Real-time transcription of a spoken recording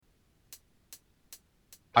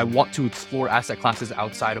I want to explore asset classes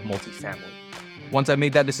outside of multifamily. Once I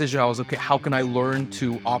made that decision, I was okay, how can I learn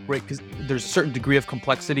to operate? Because there's a certain degree of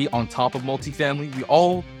complexity on top of multifamily. We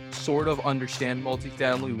all sort of understand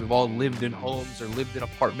multifamily. We've all lived in homes or lived in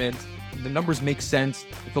apartments. The numbers make sense.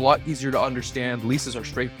 It's a lot easier to understand. Leases are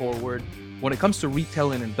straightforward. When it comes to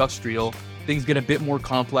retail and industrial, things get a bit more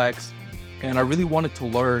complex. And I really wanted to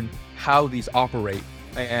learn how these operate.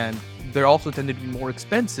 And they also tend to be more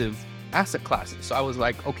expensive asset classes. So I was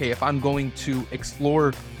like, okay, if I'm going to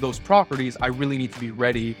explore those properties, I really need to be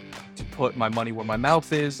ready to put my money where my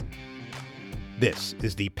mouth is. This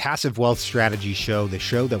is the Passive Wealth Strategy Show, the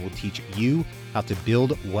show that will teach you how to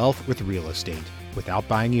build wealth with real estate without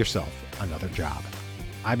buying yourself another job.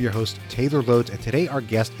 I'm your host, Taylor Loads, and today our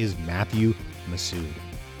guest is Matthew Masoud.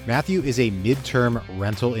 Matthew is a midterm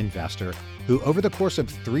rental investor who, over the course of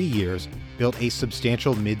 3 years, built a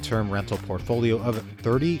substantial midterm rental portfolio of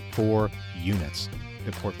 34 units.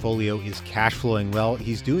 The portfolio is cash flowing well,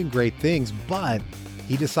 he's doing great things, but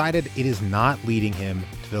he decided it is not leading him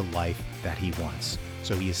to the life that he wants.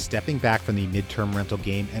 So he is stepping back from the midterm rental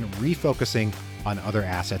game and refocusing on other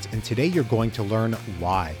assets. And today you're going to learn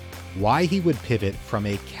why he would pivot from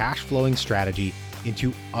a cash flowing strategy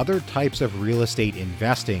into other types of real estate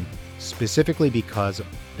investing, specifically because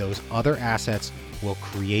those other assets will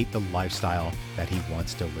create the lifestyle that he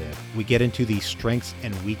wants to live. We get into the strengths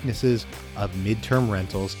and weaknesses of midterm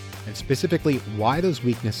rentals, and specifically why those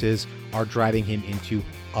weaknesses are driving him into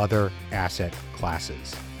other asset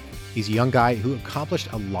classes. He's a young guy who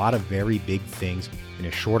accomplished a lot of very big things in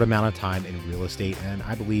a short amount of time in real estate, and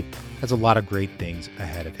I believe has a lot of great things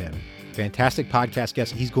ahead of him. Fantastic podcast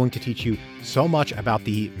guest. He's going to teach you so much about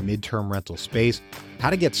the midterm rental space, how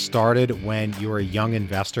to get started when you're a young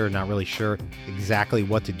investor, not really sure exactly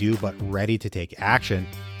what to do, but ready to take action.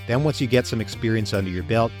 Then once you get some experience under your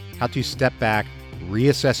belt, how to step back,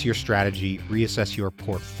 reassess your strategy, reassess your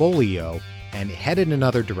portfolio, and head in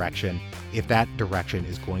another direction if that direction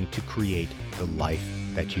is going to create the life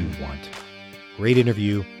that you want. Great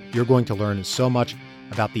interview. You're going to learn so much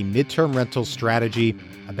about the midterm rental strategy,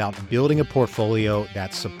 about building a portfolio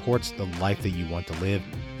that supports the life that you want to live,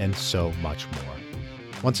 and so much more.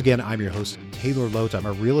 Once again, I'm your host, Taylor Loads. I'm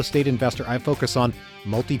a real estate investor. I focus on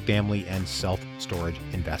multifamily and self-storage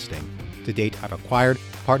investing. To date, I've acquired,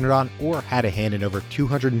 partnered on, or had a hand in over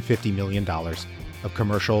 $250 million of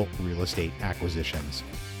commercial real estate acquisitions.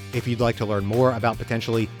 If you'd like to learn more about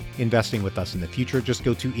potentially investing with us in the future, just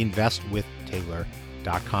go to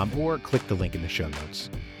investwithtaylor.com or click the link in the show notes.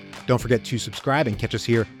 Don't forget to subscribe and catch us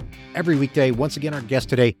here every weekday. Once again, our guest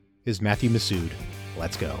today is Matthew Masoud.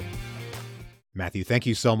 Let's go. Matthew, thank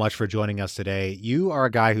you so much for joining us today. You are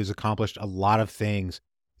a guy who's accomplished a lot of things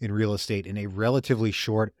in real estate in a relatively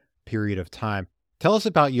short period of time. Tell us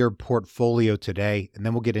about your portfolio today, and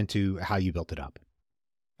then we'll get into how you built it up.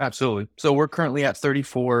 Absolutely. So we're currently at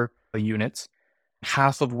 34 units,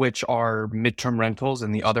 half of which are midterm rentals,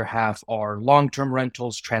 and the other half are long-term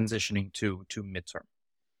rentals transitioning to midterm.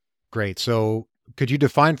 Great. So could you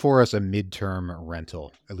define for us a midterm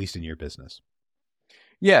rental, at least in your business?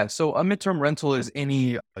 Yeah. So a midterm rental is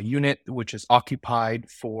any unit which is occupied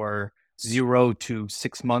for 0 to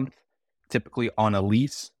 6 months, typically on a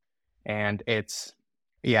lease. And it's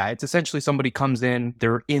essentially somebody comes in,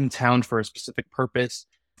 they're in town for a specific purpose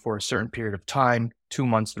for a certain period of time, 2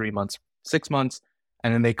 months, 3 months, 6 months,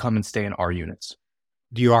 and then they come and stay in our units.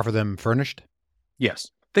 Do you offer them furnished? Yes.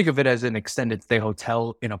 Think of it as an extended stay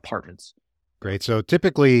hotel in apartments. Great. So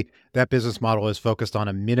typically that business model is focused on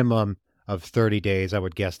a minimum of 30 days. I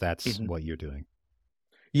would guess that's what you're doing.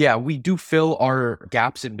 Yeah, we do fill our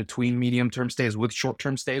gaps in between medium-term stays with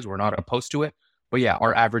short-term stays. We're not opposed to it. But yeah,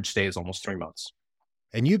 our average stay is almost 3 months.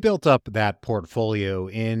 And you built up that portfolio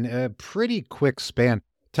in a pretty quick span.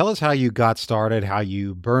 Tell us how you got started, how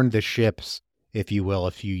you burned the ships, if you will,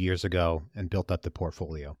 a few years ago and built up the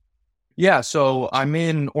portfolio. Yeah, so I'm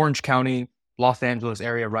in Orange County, Los Angeles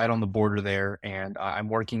area, right on the border there, and I'm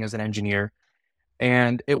working as an engineer.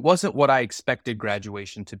 And it wasn't what I expected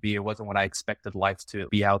graduation to be. It wasn't what I expected life to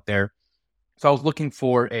be out there. So I was looking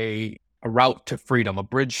for a route to freedom, a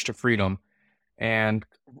bridge to freedom. And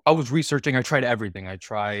I was researching. I tried everything. I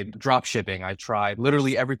tried drop shipping. I tried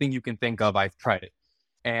literally everything you can think of. I've tried it.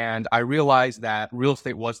 And I realized that real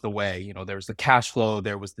estate was the way. You know, there was the cash flow,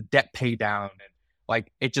 there was the debt pay down, and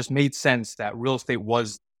it just made sense that real estate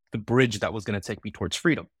was the bridge that was going to take me towards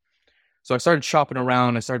freedom. So I started shopping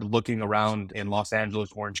around. I started looking around in Los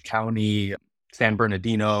Angeles, Orange County, San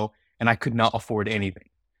Bernardino, and I could not afford anything.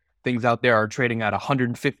 Things out there are trading at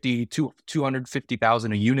 150 to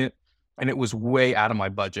 250,000 a unit, and it was way out of my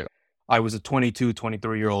budget. I was a 22,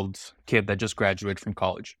 23-year-old kid that just graduated from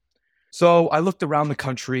college. So I looked around the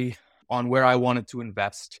country on where I wanted to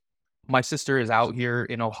invest. My sister is out here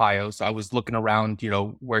in Ohio, so I was looking around,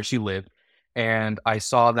 where she lived, and I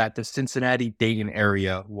saw that the Cincinnati Dayton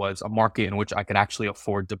area was a market in which I could actually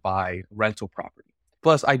afford to buy rental property.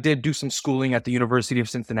 Plus, I did do some schooling at the University of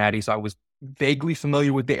Cincinnati, so I was vaguely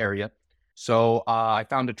familiar with the area. So I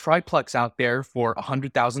found a triplex out there for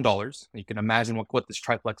 $100,000. You can imagine what this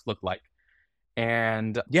triplex looked like.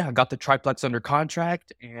 And yeah, I got the triplex under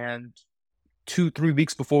contract. And 2, 3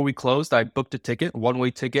 weeks before we closed, I booked a ticket, one-way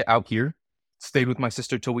ticket out here, stayed with my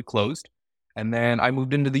sister till we closed. And then I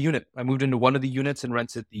moved into the unit. I moved into one of the units and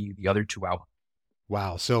rented the other two out.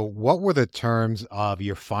 Wow. So what were the terms of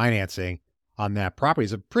your financing on that property?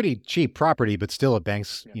 It's a pretty cheap property, but still a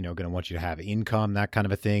bank's, Yeah. going to want you to have income, that kind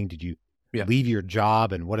of a thing. Did you Yeah. leave your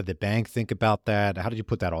job and what did the bank think about that? How did you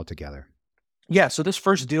put that all together? Yeah. So this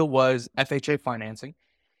first deal was FHA financing.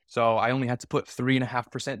 So I only had to put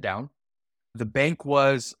 3.5% down. The bank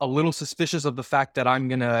was a little suspicious of the fact that I'm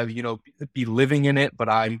gonna, be living in it, but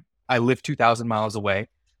I live 2,000 miles away.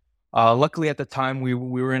 Luckily, at the time, we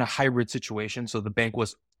were in a hybrid situation, so the bank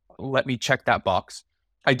was let me check that box.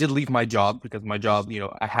 I did leave my job because my job,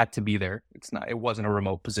 I had to be there. It wasn't a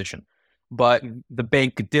remote position, but the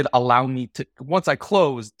bank did allow me to. Once I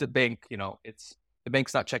closed, the bank, the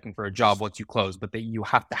bank's not checking for a job once you close, but you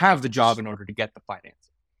have to have the job in order to get the finance.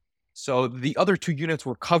 So the other two units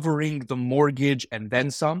were covering the mortgage and then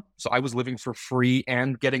some. So I was living for free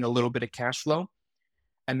and getting a little bit of cash flow.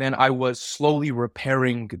 And then I was slowly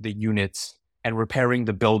repairing the units and repairing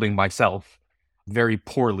the building myself very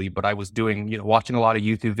poorly. But I was doing, watching a lot of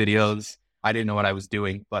YouTube videos. I didn't know what I was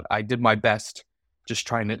doing, but I did my best just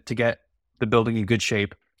trying to get the building in good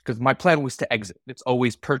shape because my plan was to exit. It's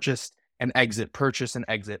always purchase and exit, purchase and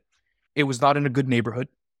exit. It was not in a good neighborhood.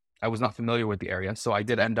 I was not familiar with the area, so I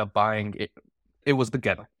did end up buying it. It was the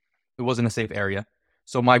ghetto. It wasn't a safe area.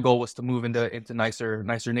 So my goal was to move into nicer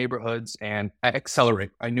neighborhoods and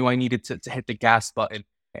accelerate. I knew I needed to hit the gas button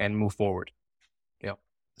and move forward. Yeah.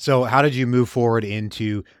 So how did you move forward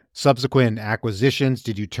into subsequent acquisitions?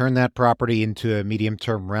 Did you turn that property into a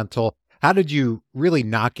medium-term rental? How did you really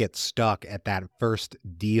not get stuck at that first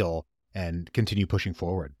deal and continue pushing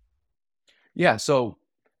forward? Yeah. So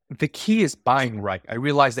the key is buying right. I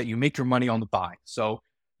realized that you make your money on the buy. So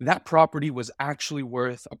that property was actually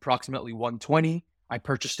worth approximately 120. I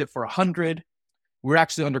purchased it for 100. We're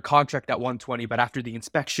actually under contract at 120, but after the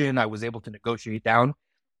inspection, I was able to negotiate down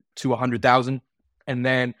to 100,000. And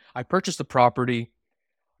then I purchased the property.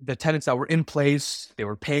 The tenants that were in place, they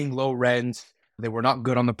were paying low rent. They were not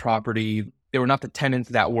good on the property. They were not the tenants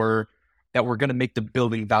that were going to make the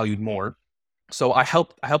building valued more. So I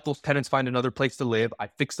helped those tenants find another place to live. I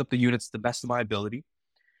fixed up the units to the best of my ability.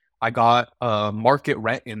 I got market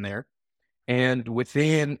rent in there, and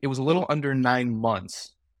within it was a little under 9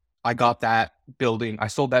 months, I got that building. I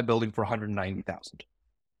sold that building for 190,000.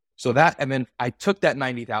 So that, and then I took that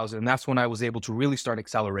 90,000, and that's when I was able to really start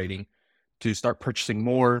accelerating, to start purchasing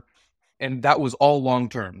more, and that was all long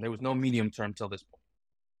term. There was no medium term till this point.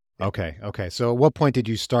 Yeah. Okay. Okay. So at what point did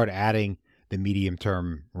you start adding the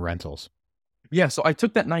medium-term rentals? Yeah, so I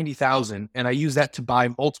took that 90,000 and I used that to buy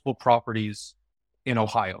multiple properties in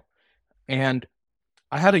Ohio. And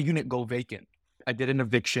I had a unit go vacant. I did an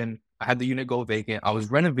eviction. I had the unit go vacant. I was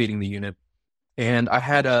renovating the unit and I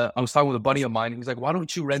was talking with a buddy of mine. He's like, why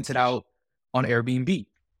don't you rent it out on Airbnb?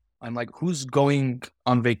 I'm like, who's going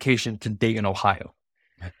on vacation to Dayton, Ohio?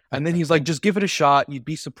 And then he's like, just give it a shot. You'd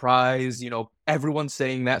be surprised. Everyone's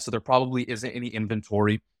saying that. So there probably isn't any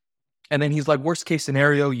inventory. And then he's like, worst case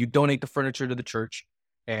scenario, you donate the furniture to the church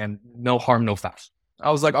and no harm, no foul.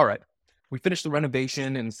 I was like, all right. We finished the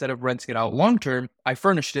renovation and instead of renting it out long term, I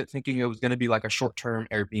furnished it thinking it was going to be like a short term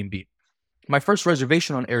Airbnb. My first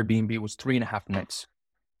reservation on Airbnb was 3.5 nights.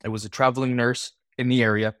 It was a traveling nurse in the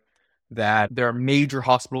area that there are major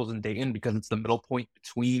hospitals in Dayton because it's the middle point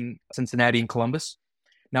between Cincinnati and Columbus.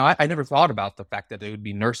 Now, I never thought about the fact that they would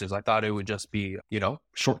be nurses. I thought it would just be, regular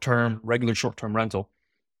short term rental.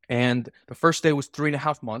 And the first day was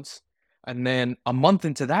 3.5 months. And then a month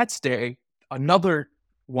into that stay, another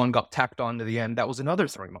one got tacked on to the end. That was another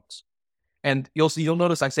 3 months. And you'll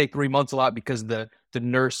notice I say 3 months a lot because the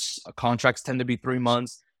nurse contracts tend to be 3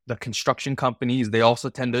 months. The construction companies, they also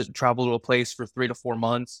tend to travel to a place for 3 to 4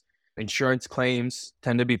 months. Insurance claims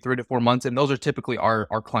tend to be 3 to 4 months. And those are typically our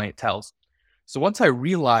clientels. So once I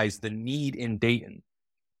realized the need in Dayton,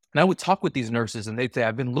 and I would talk with these nurses and they'd say,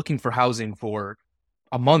 I've been looking for housing for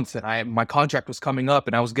a month and my contract was coming up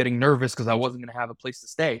and I was getting nervous because I wasn't going to have a place to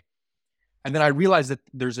stay. And then I realized that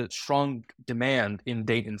there's a strong demand in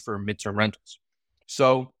Dayton for midterm rentals.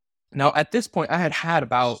 So now at this point, I had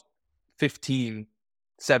about 15,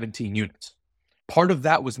 17 units. Part of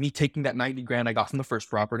that was me taking that 90 grand I got from the first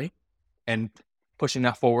property and pushing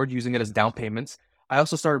that forward, using it as down payments. I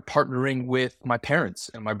also started partnering with my parents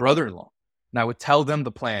and my brother-in-law. And I would tell them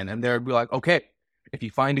the plan, and they'd be like, okay, if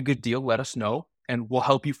you find a good deal, let us know, and we'll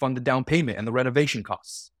help you fund the down payment and the renovation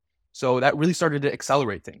costs. So that really started to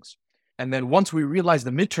accelerate things. And then once we realized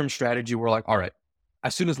the midterm strategy, we're like, all right,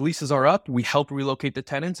 as soon as leases are up, we help relocate the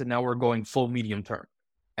tenants, and now we're going full medium term.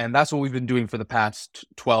 And that's what we've been doing for the past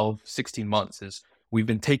 12, 16 months is we've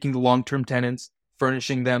been taking the long-term tenants,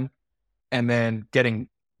 furnishing them, and then getting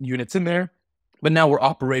units in there. But now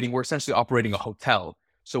we're essentially operating a hotel.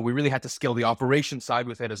 So we really had to scale the operation side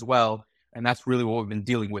with it as well. And that's really what we've been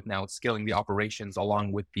dealing with now, scaling the operations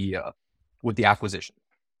along with the acquisition.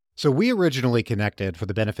 So we originally connected for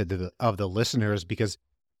the benefit of the listeners because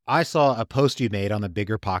I saw a post you made on the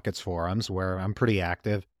Bigger Pockets forums where I'm pretty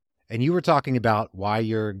active, and you were talking about why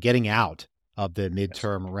you're getting out of the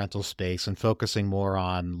midterm rental space and focusing more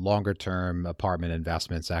on longer term apartment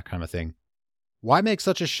investments, that kind of thing. Why make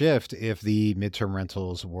such a shift if the midterm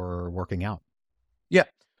rentals were working out? Yeah.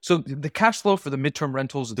 So the cash flow for the midterm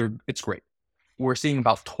rentals, it's great. We're seeing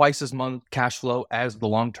about twice as much cash flow as the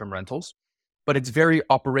long-term rentals, but it's very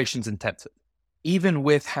operations intensive. Even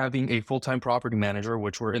with having a full-time property manager,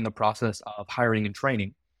 which we're in the process of hiring and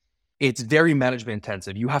training, it's very management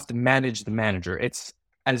intensive. You have to manage the manager. It's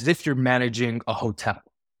as if you're managing a hotel.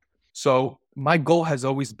 So my goal has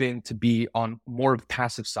always been to be on more of the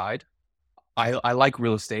passive side. I like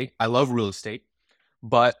real estate. I love real estate,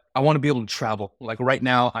 but I want to be able to travel. Like right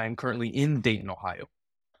now, I am currently in Dayton, Ohio,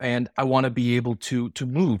 and I want to be able to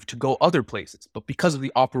move, to go other places. But because of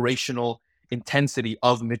the operational intensity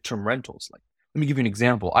of midterm rentals, like let me give you an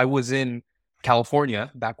example. I was in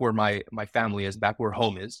California, back where my family is, back where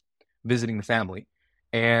home is, visiting the family,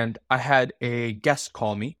 and I had a guest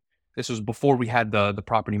call me. This was before we had the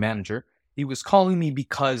property manager. He was calling me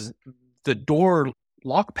because the door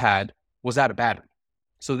lock pad was out of battery.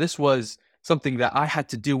 So this was something that I had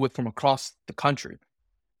to deal with from across the country.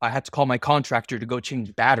 I had to call my contractor to go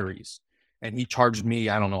change batteries. And he charged me,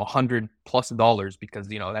 I don't know, $100+ because,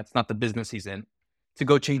 that's not the business he's in, to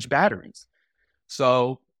go change batteries.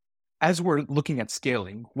 So as we're looking at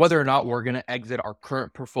scaling, whether or not we're going to exit our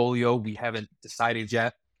current portfolio, we haven't decided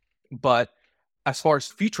yet. But as far as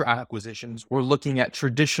future acquisitions, we're looking at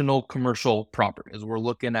traditional commercial properties. We're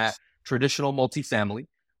looking at traditional multifamily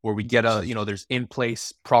where we get there's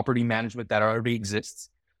in-place property management that already exists.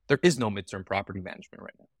 There is no midterm property management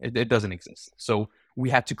right now. It doesn't exist. So we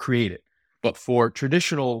had to create it. But for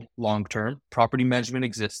traditional long-term, property management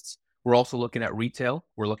exists. We're also looking at retail.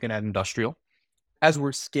 We're looking at industrial. As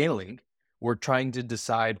we're scaling, we're trying to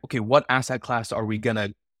decide, okay, what asset class are we going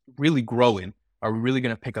to really grow in? Are we really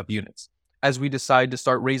going to pick up units? As we decide to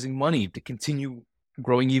start raising money to continue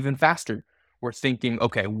growing even faster, we're thinking,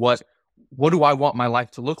 okay, what do I want my life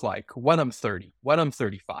to look like when I'm 30, when I'm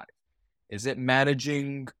 35? Is it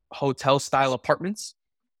managing hotel style apartments,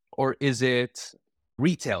 or is it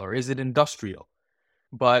retail, or is it industrial?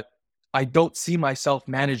 But I don't see myself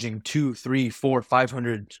managing 2, 3, 4,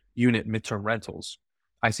 500 unit midterm rentals.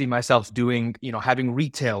 I see myself doing, having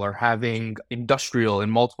retail or having industrial in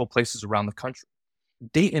multiple places around the country.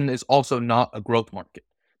 Dayton is also not a growth market.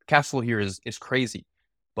 Cash flow here is crazy.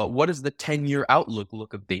 But what is the 10-year outlook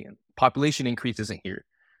look of Dayton? Population increase isn't here.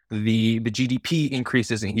 The GDP increase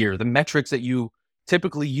isn't here. The metrics that you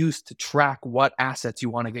typically use to track what assets you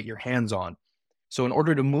want to get your hands on. So in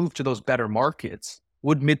order to move to those better markets,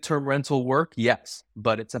 would midterm rental work? Yes,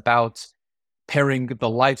 but it's about pairing the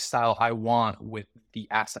lifestyle I want with the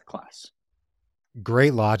asset class.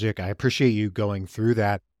 Great logic. I appreciate you going through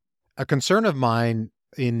that. A concern of mine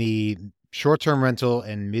in the short-term rental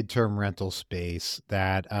and midterm rental space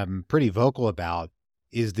that I'm pretty vocal about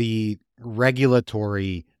is the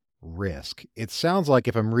regulatory risk. It sounds like,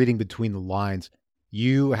 if I'm reading between the lines,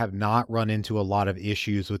 you have not run into a lot of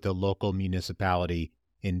issues with the local municipality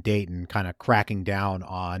in Dayton kind of cracking down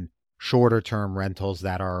on shorter term rentals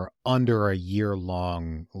that are under a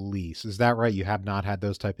year-long lease. Is that right? You have not had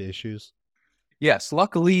those type of issues? Yes,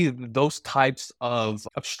 luckily, those types of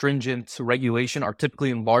stringent regulation are typically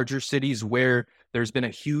in larger cities where there's been a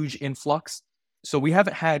huge influx. So we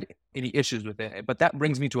haven't had any issues with it. But that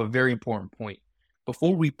brings me to a very important point.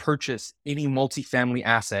 Before we purchase any multifamily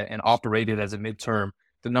asset and operate it as a midterm,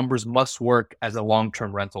 the numbers must work as a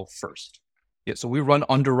long-term rental first. Yeah, so we run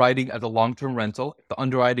underwriting as a long-term rental. If the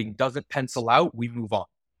underwriting doesn't pencil out, we move on.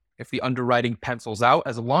 If the underwriting pencils out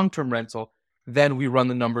as a long-term rental, then we run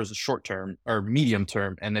the numbers short term or medium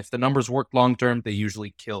term. And if the numbers work long term, they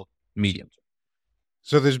usually kill medium term.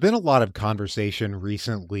 So there's been a lot of conversation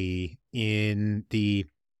recently in the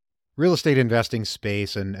real estate investing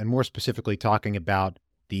space and more specifically talking about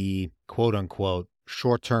the quote unquote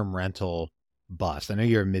short term rental bust. I know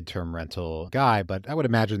you're a midterm rental guy, but I would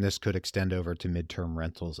imagine this could extend over to midterm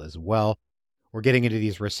rentals as well. We're getting into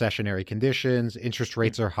these recessionary conditions, interest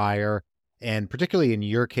rates are higher, and particularly in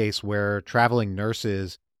your case where traveling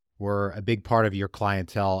nurses were a big part of your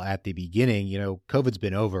clientele at the beginning, COVID's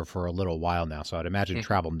been over for a little while now, so I'd imagine Mhm.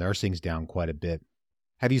 travel nursing's down quite a bit.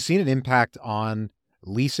 Have you seen an impact on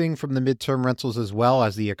leasing from the midterm rentals as well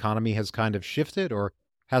as the economy has kind of shifted, or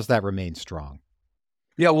has that remained strong?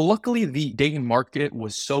 Yeah, well, luckily the Dayton market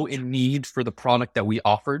was so in need for the product that we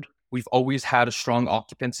offered. We've always had a strong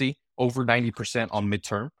occupancy, over 90% on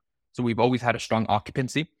midterm. So we've always had a strong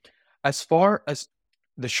occupancy. As far as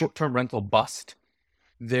the short-term rental bust,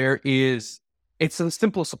 it's a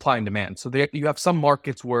simple supply and demand. So you have some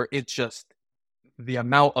markets where it's just the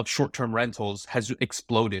amount of short-term rentals has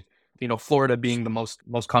exploded. Florida being the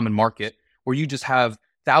most common market, where you just have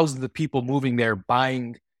thousands of people moving there,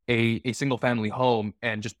 buying a single family home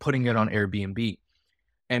and just putting it on Airbnb.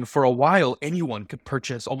 And for a while, anyone could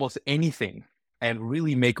purchase almost anything and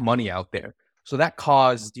really make money out there. So that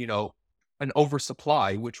caused, an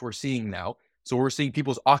oversupply, which we're seeing now. So we're seeing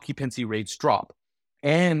people's occupancy rates drop.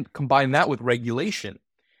 And combine that with regulation.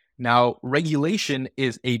 Now, regulation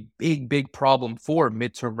is a big, big problem for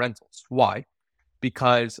midterm rentals. Why?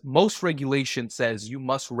 Because most regulation says you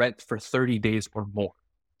must rent for 30 days or more.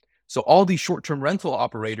 So all these short-term rental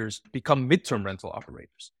operators become midterm rental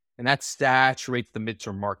operators. And that saturates the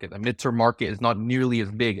midterm market. The midterm market is not nearly as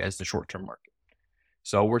big as the short-term market.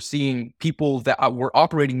 So we're seeing people that were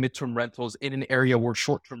operating midterm rentals in an area where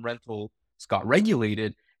short-term rentals got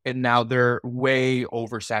regulated, and now they're way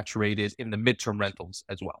oversaturated in the midterm rentals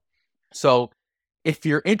as well. So if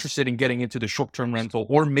you're interested in getting into the short-term rental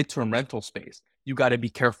or midterm rental space, you got to be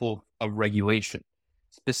careful of regulation.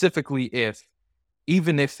 Specifically,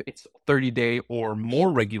 even if it's 30-day or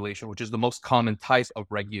more regulation, which is the most common type of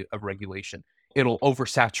regulation, it'll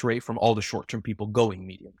oversaturate from all the short-term people going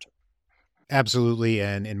medium term. Absolutely.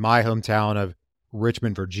 And in my hometown of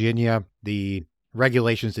Richmond, Virginia, the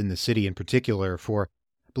regulations in the city in particular for,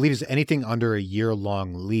 I believe it's anything under a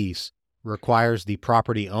year-long lease requires the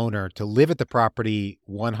property owner to live at the property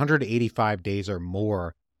 185 days or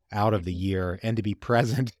more out of the Mhm. year and to be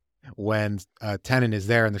present when a tenant is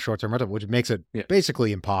there in the short-term rental, which makes it Yeah.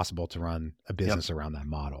 basically impossible to run a Yep. business around that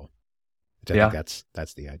model, which I think Yeah.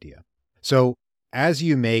 that's the idea. So as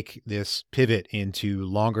you make this pivot into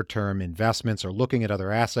longer term investments or looking at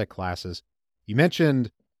other asset classes, you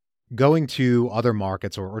mentioned going to other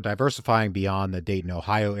markets or diversifying beyond the Dayton,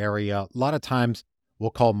 Ohio area. A lot of times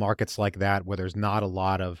we'll call markets like that where there's not a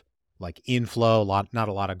lot of like inflow, not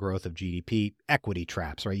a lot of growth of GDP, equity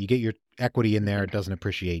traps, right? You get your equity in there, Mhm. it doesn't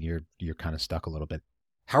appreciate, you're kind of stuck a little bit.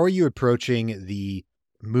 How are you approaching the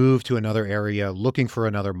move to another area, looking for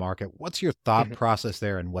another market? What's your thought Mhm. process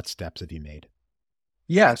there and what steps have you made?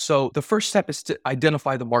 Yeah. So the first step is to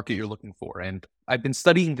identify the market you're looking for. And I've been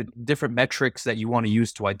studying the different metrics that you want to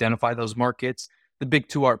use to identify those markets. The big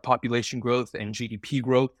two are population growth and GDP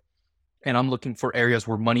growth. And I'm looking for areas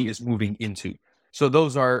where money is moving into. So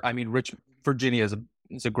those are, Rich Virginia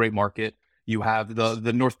is a great market. You have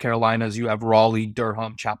the North Carolinas, you have Raleigh,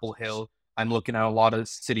 Durham, Chapel Hill. I'm looking at a lot of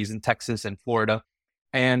cities in Texas and Florida.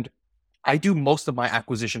 And I do most of my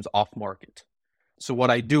acquisitions off market. So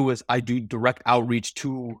what I do is I do direct outreach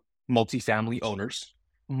to multifamily owners.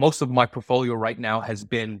 Most of my portfolio right now has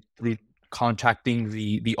been contacting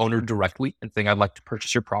the owner directly and saying I'd like to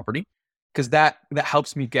purchase your property, because that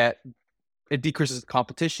helps me get it decreases the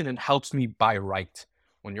competition and helps me buy right.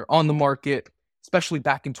 When you're on the market, especially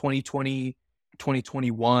back in 2020,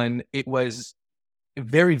 2021, it was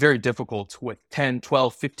very, very difficult with 10,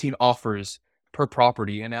 12, 15 offers per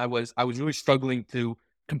property. And I was really struggling to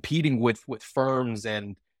competing with firms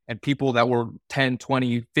and people that were 10,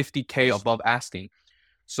 20, 50K above asking.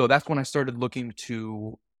 So that's when I started looking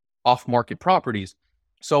to off market properties.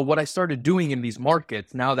 So what I started doing in these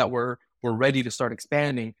markets, now that we're ready to start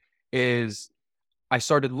expanding, is I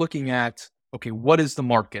started looking at, okay, what is the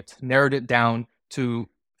market? Narrowed it down to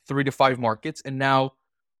 3 to 5 markets. And now,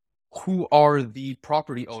 who are the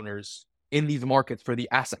property owners in these markets for the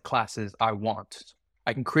asset classes I want?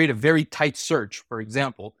 I can create a very tight search. For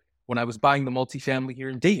example, when I was buying the multifamily here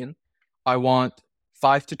in Dayton, I want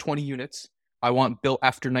 5 to 20 units. I want built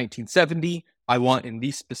after 1970. I want in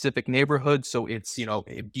these specific neighborhoods. So it's,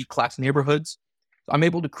 B class neighborhoods. I'm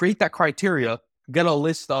able to create that criteria, get a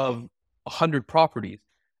list of 100 properties,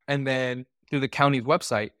 and then through the county's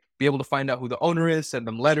website, be able to find out who the owner is, send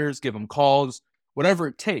them letters, give them calls, whatever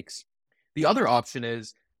it takes. The other option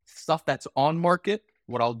is stuff that's on market.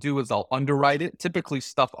 What I'll do is I'll underwrite it. Typically,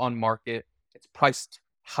 stuff on market, it's priced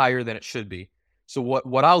higher than it should be. So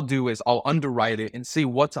what I'll do is I'll underwrite it and see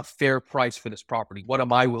what's a fair price for this property. What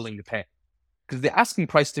am I willing to pay? Because the asking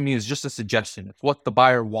price to me is just a suggestion. It's what the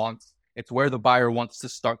buyer wants. It's where the buyer wants to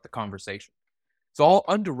start the conversation. So I'll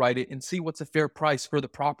underwrite it and see what's a fair price for the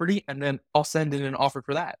property, and then I'll send in an offer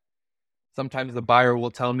for that. Sometimes the buyer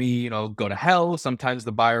will tell me, go to hell. Sometimes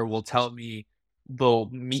the buyer will tell me they'll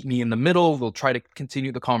meet me in the middle. They'll try to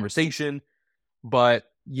continue the conversation.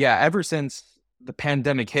 But yeah, ever since the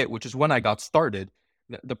pandemic hit, which is when I got started,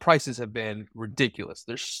 the prices have been ridiculous.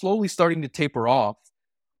 They're slowly starting to taper off,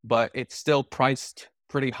 but it's still priced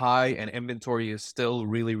pretty high and inventory is still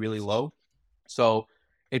really, really low. So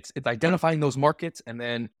it's identifying those markets and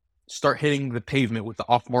then start hitting the pavement with the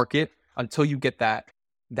off market until you get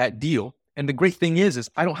that deal. And the great thing is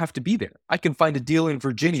I don't have to be there. I can find a deal in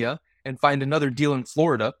Virginia and find another deal in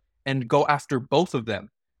Florida and go after both of them.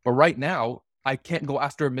 But right now, I can't go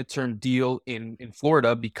after a midterm deal in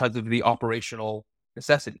Florida because of the operational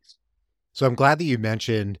necessities. So I'm glad that you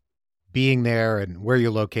mentioned being there and where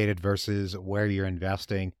you're located versus where you're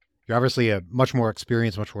investing. You're obviously a much more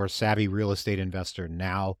experienced, much more savvy real estate investor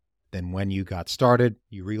now than when you got started.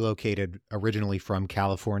 You relocated originally from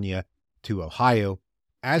California to Ohio.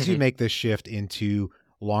 As you make this shift into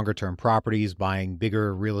longer term properties, buying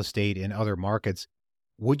bigger real estate in other markets,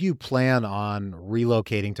 would you plan on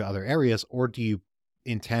relocating to other areas, or do you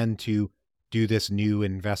intend to do this new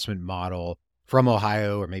investment model from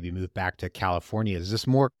Ohio or maybe move back to California? Is this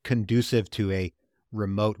more conducive to a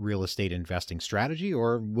remote real estate investing strategy,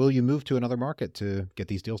 or will you move to another market to get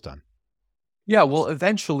these deals done? Yeah, well,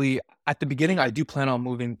 eventually, at the beginning, I do plan on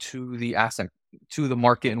moving to the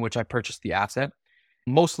market in which I purchased the asset,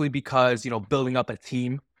 mostly because, building up a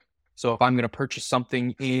team. So if I'm going to purchase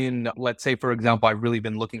something in, let's say, for example, I've really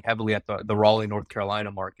been looking heavily at the Raleigh, North Carolina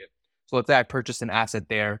market. So let's say I purchased an asset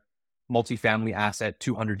there, multifamily asset,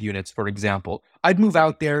 200 units, for example. I'd move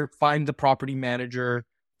out there, find the property manager,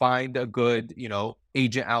 find a good,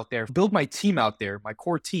 agent out there, build my team out there, my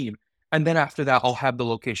core team. And then after that, I'll have the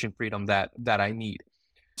location freedom that I need.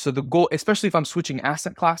 So the goal, especially if I'm switching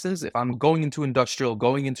asset classes, if I'm going into industrial,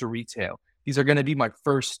 going into retail, these are going to be my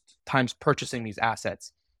first times purchasing these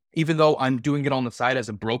assets, even though I'm doing it on the side as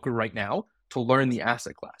a broker right now to learn the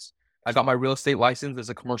asset class. I got my real estate license as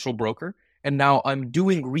a commercial broker, and now I'm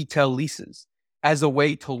doing retail leases as a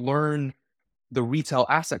way to learn the retail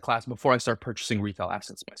asset class before I start purchasing retail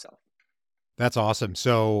assets myself. That's awesome.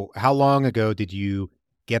 So how long ago did you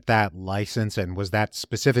get that license? And was that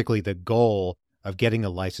specifically the goal of getting a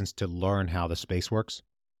license to learn how the space works?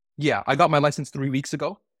 Yeah, I got my license 3 weeks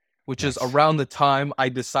ago, which is Nice. around the time I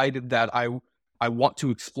decided that I want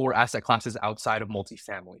to explore asset classes outside of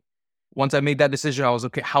multifamily. Once I made that decision, I was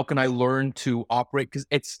okay, how can I learn to operate? Because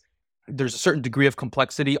there's a certain degree of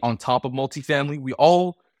complexity on top of multifamily. We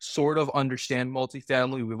all sort of understand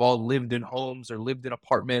multifamily. We've all lived in homes or lived in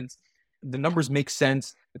apartments. The numbers make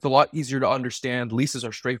sense. It's a lot easier to understand. Leases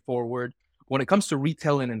are straightforward. When it comes to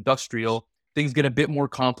retail and industrial, things get a bit more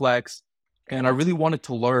complex. And I really wanted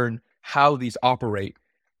to learn how these operate.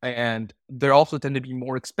 And they also tend to be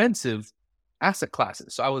more expensive asset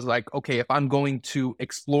classes. So I was like, okay, if I'm going to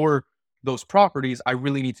explore those properties, I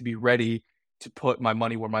really need to be ready to put my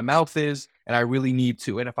money where my mouth is. And I really need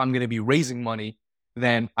to, and if I'm going to be raising money,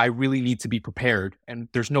 then I really need to be prepared. And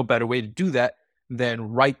there's no better way to do that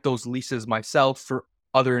than write those leases myself for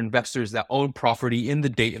other investors that own property in the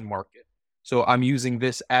Dayton market. So I'm using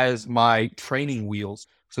this as my training wheels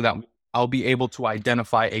so that I'll be able to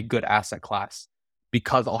identify a good asset class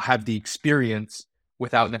because I'll have the experience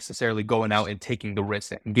without necessarily going out and taking the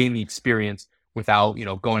risk and gain the experience without,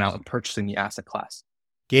 going out and purchasing the asset class.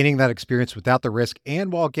 Gaining that experience without the risk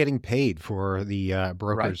and while getting paid for the Right.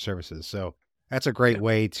 brokerage services. So that's a great Yeah.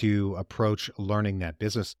 way to approach learning that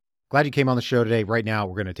business. Glad you came on the show today. Right now,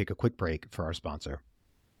 we're going to take a quick break for our sponsor.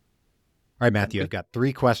 All right, Sounds Matthew, I've good. got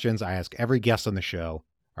 3 questions I ask every guest on the show.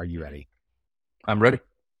 Are you ready? I'm ready.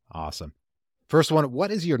 Awesome. First one, what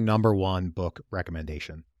is your number one book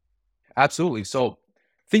recommendation? Absolutely. So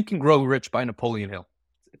Think and Grow Rich by Napoleon Hill.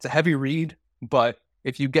 It's a heavy read, but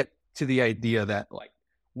if you get to the idea that like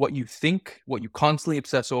what you think, what you constantly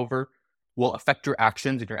obsess over will affect your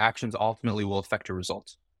actions and your actions ultimately will affect your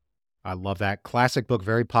results. I love that. Classic book,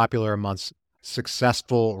 very popular amongst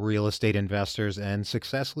successful real estate investors, and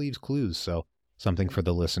success leaves clues. So something for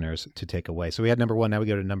the listeners to take away. So we had number one. Now we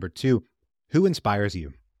go to number two. Who inspires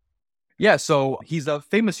you? Yeah, so he's a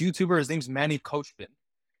famous YouTuber. His name's Manny Coachman.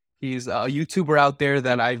 He's a YouTuber out there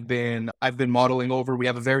that I've been modeling over. We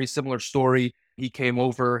have a very similar story. He came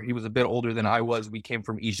over. He was a bit older than I was. We came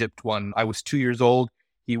from Egypt when I was 2 years old.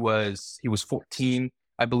 He was 14,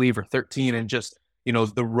 I believe, or 13, and just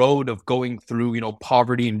the road of going through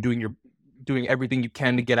poverty and doing everything you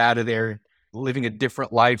can to get out of there, living a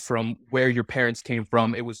different life from where your parents came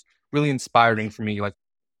from. It was really inspiring for me, like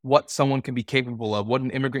what someone can be capable of, what an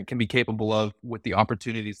immigrant can be capable of with the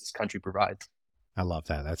opportunities this country provides. I love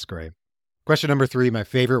that. That's great. Question number 3, my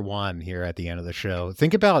favorite one here at the end of the show.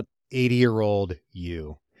 Think about 80-year-old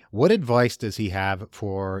you. What advice does he have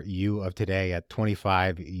for you of today at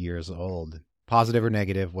 25 years old? Positive or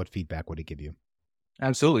negative? What feedback would he give you?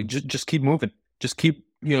 Absolutely. Just keep moving. Just keep,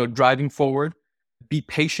 driving forward. Be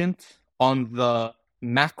patient on the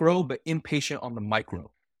macro, but impatient on the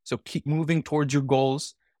micro. So keep moving towards your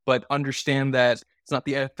goals, but understand that it's not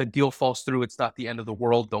if the deal falls through, it's not the end of the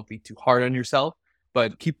world. Don't be too hard on yourself,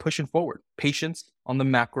 but keep pushing forward. Patience on the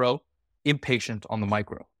macro, impatient on the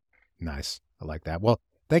micro. Nice. I like that. Well,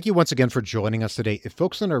 thank you once again for joining us today. If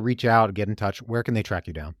folks want to reach out, get in touch, where can they track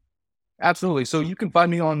you down? Absolutely. So you can find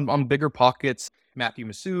me on Bigger Pockets, Matthew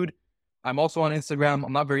Masoud. I'm also on Instagram.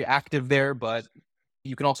 I'm not very active there, but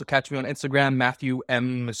you can also catch me on Instagram, Matthew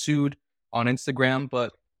M. Masoud on Instagram.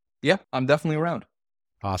 But yeah, I'm definitely around.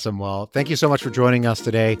 Awesome. Well, thank you so much for joining us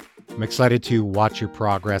today. I'm excited to watch your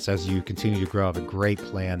progress as you continue to grow. I have a great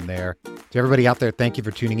plan there. To everybody out there, thank you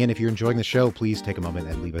for tuning in. If you're enjoying the show, please take a moment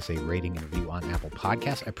and leave us a rating and review on Apple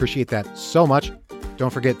Podcasts. I appreciate that so much.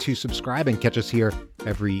 Don't forget to subscribe and catch us here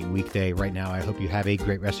every weekday. Right now, I hope you have a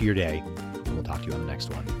great rest of your day, and we'll talk to you on the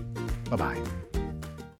next one. Bye-bye.